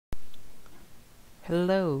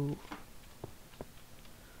Hello.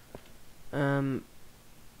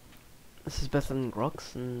 This is Better Than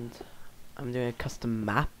Rocks, and I'm doing a custom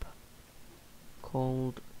map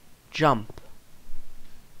called Jump.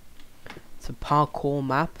 It's a parkour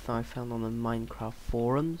map that I found on the Minecraft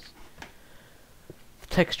forums. The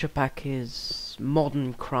texture pack is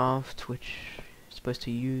Modern Craft, which you're supposed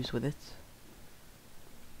to use with it.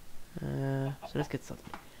 So let's get started.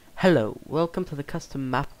 Hello, welcome to the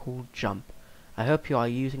custom map called Jump. I hope you are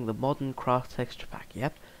using the Modern Craft texture pack,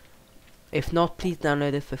 yep. If not, please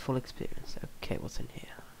download it for full experience. Okay, what's in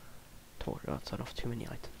here? Torch. Oh, it's not too many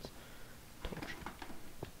items. Torch.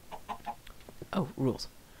 Oh, rules.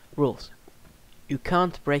 Rules. You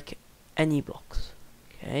can't break any blocks.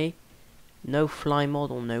 Okay. No fly mod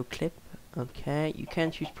or no clip. Okay. You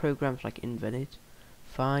can't use programs like Invalid.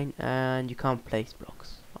 Fine. And you can't place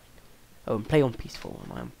blocks. Fine. Oh, and play on peaceful.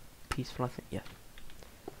 Am I on peaceful? I think. Yeah.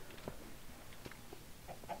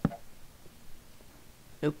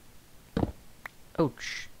 Nope.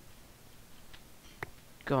 Ouch.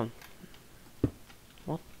 Gone.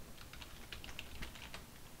 What?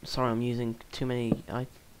 Sorry, I'm using too many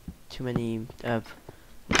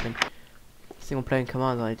single player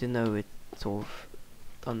commands. I didn't know it sort of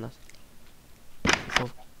done that. Sort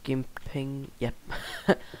of gimping. Yep.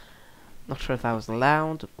 Not sure if that was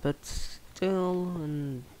allowed, but still.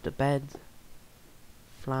 And the bed,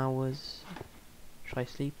 flowers. Should I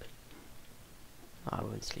sleep? No, I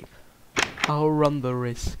won't sleep. I'll run the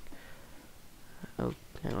risk. Oh,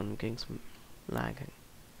 hang on, I'm getting some lag.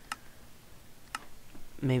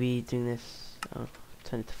 Maybe doing this. Oh,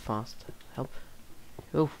 turn it to fast. Help.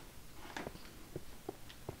 Oh.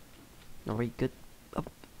 Not very good.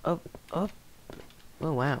 Up, up, up.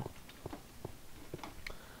 Oh, wow.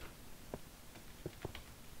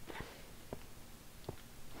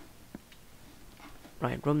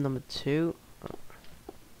 Right, room number 2.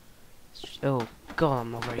 Oh, God,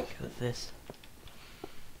 I'm not very good at this.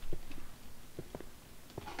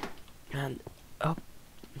 And up.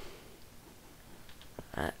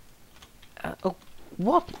 Oh,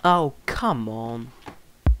 what? Oh, come on.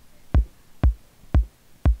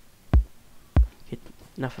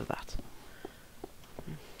 Enough of that.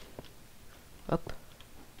 Up.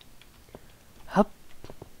 Up.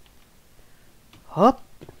 Up.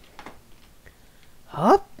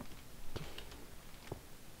 Up.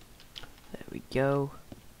 There we go.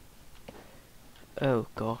 Oh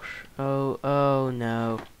gosh. Oh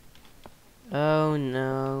no. Oh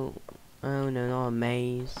no. Oh no, not a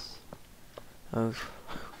maze. Oh,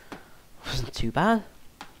 wasn't too bad.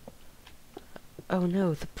 Oh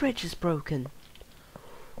no, the bridge is broken.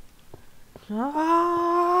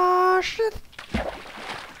 Ah, shit.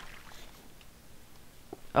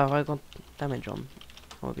 Oh, I got damage on.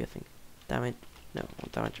 What would be a thing? Damage. No,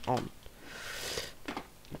 not damage on.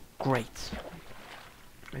 Great.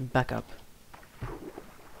 And back up.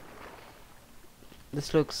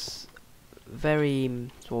 This looks very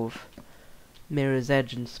sort of Mirror's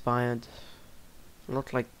Edge inspired.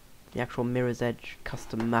 Not like the actual Mirror's Edge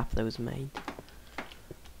custom map that was made.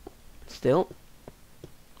 Still,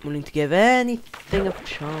 willing to give anything a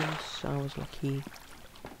chance. I was lucky.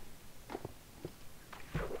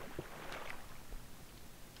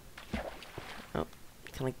 Oh,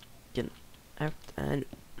 can I get out and...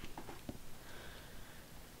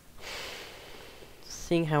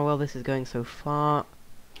 Seeing how well this is going so far,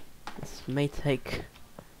 this may take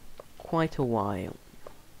quite a while.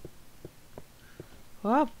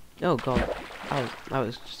 Oh god, that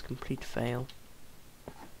was just a complete fail.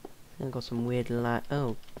 I got some weird lag.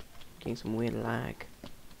 Oh, getting some weird lag.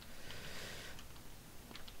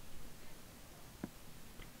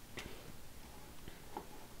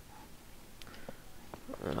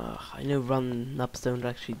 I know run-ups don't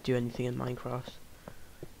actually do anything in Minecraft.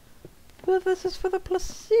 But this is for the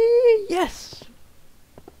placebo. Yes!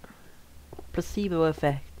 Placebo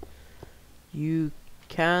effect. You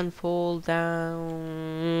can fall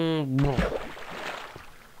down.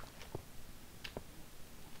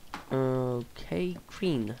 Okay,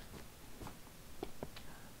 green.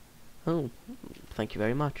 Oh, thank you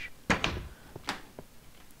very much.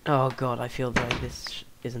 Oh god, I feel like this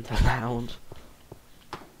isn't allowed.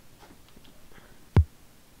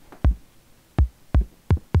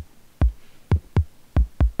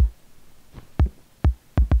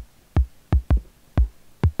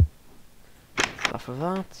 Stuff of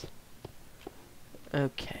that.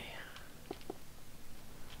 Okay.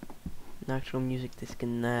 An actual music disc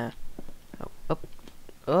in there. Oh, up,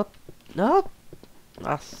 up, no.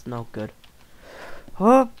 That's not good.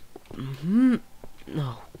 Up.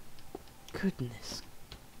 No. Goodness.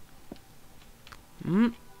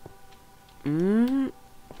 Mm.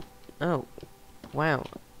 Oh, wow.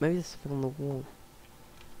 Maybe there's something on the wall.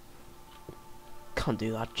 Can't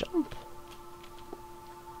do that jump.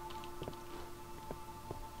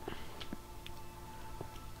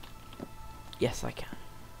 Yes, I can.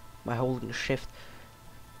 By holding shift.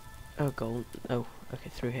 Oh, gold. Oh, okay,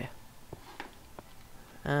 through here.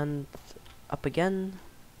 And up again.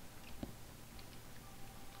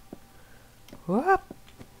 Whoop.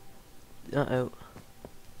 Uh-oh.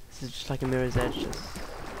 This is just like a Mirror's Edge. Just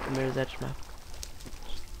a Mirror's Edge map.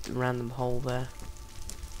 Just a random hole there.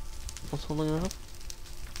 What's holding it up?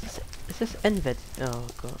 Is this NVID? Oh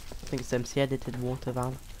god. I think it's MC edited water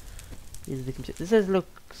valve. These are the computer. This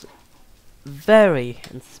looks very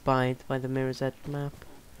inspired by the Mirror's Edge map.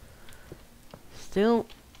 Still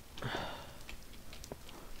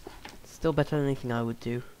better than anything I would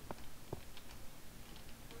do.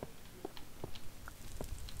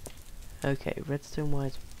 Okay, redstone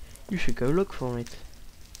wise, you should go look for it.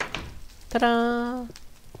 Ta-da!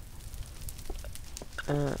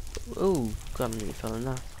 Oh, God, I'm nearly fell in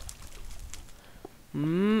that.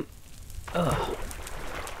 Ugh.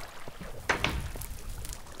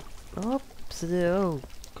 Oops, oh,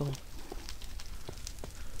 God.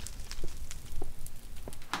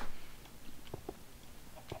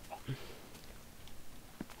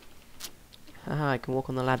 Haha, I can walk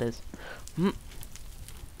on the ladders.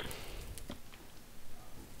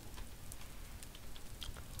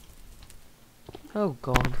 Oh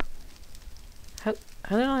god. How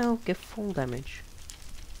did I not get full damage?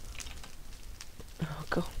 Oh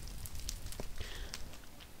god.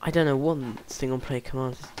 I don't know what single player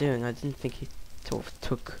command is doing. I didn't think he sort of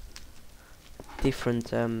took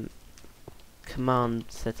different command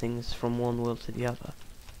settings from one world to the other.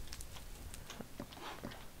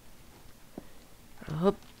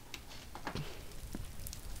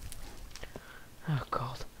 Oh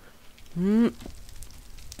god. No!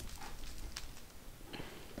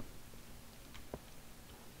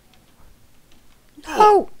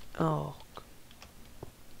 Oh.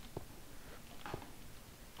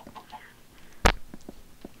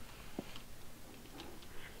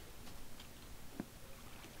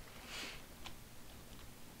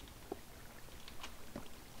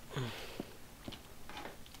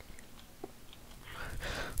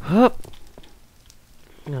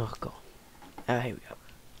 Oh god. Here we go.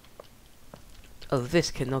 Oh,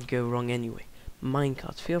 this cannot go wrong anyway.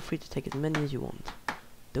 Minecarts. Feel free to take as many as you want.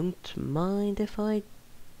 Don't mind if I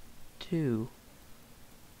do.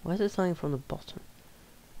 Why is it starting from the bottom?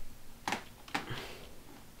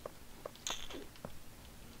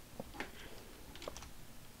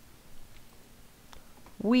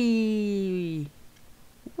 Wee!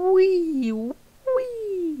 Wee!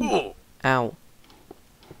 Wee! Ow.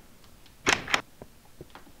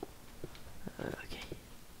 Okay.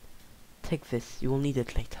 Take this. You will need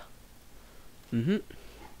it later.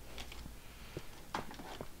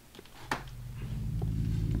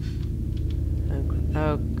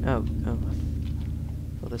 Oh.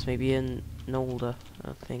 Well, this may be an older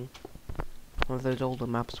thing. One of those older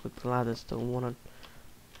maps with the ladders that one on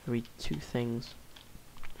every two things.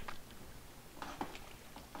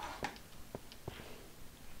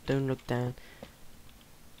 Don't look down.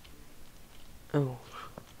 Oh.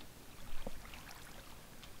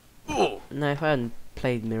 Now, if I hadn't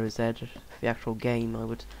played Mirror's Edge, the actual game, I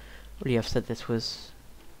would really have said this was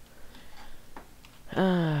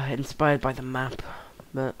inspired by the map,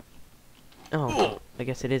 but oh, I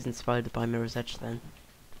guess it is inspired by Mirror's Edge then.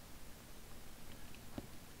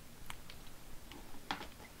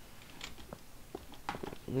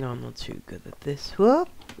 No, I'm not too good at this. Whoop!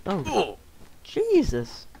 Oh,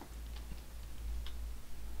 Jesus!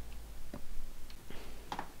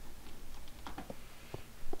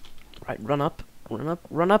 Right, run up,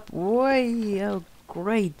 run up, way! Oh,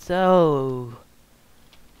 great! Oh,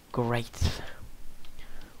 great!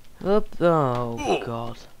 Up! Oh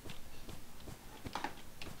God!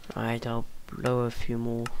 Right, I'll blow a few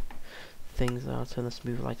more things out. Turn the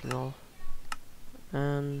smooth lighting off,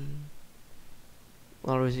 and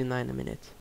I'll resume that in a minute.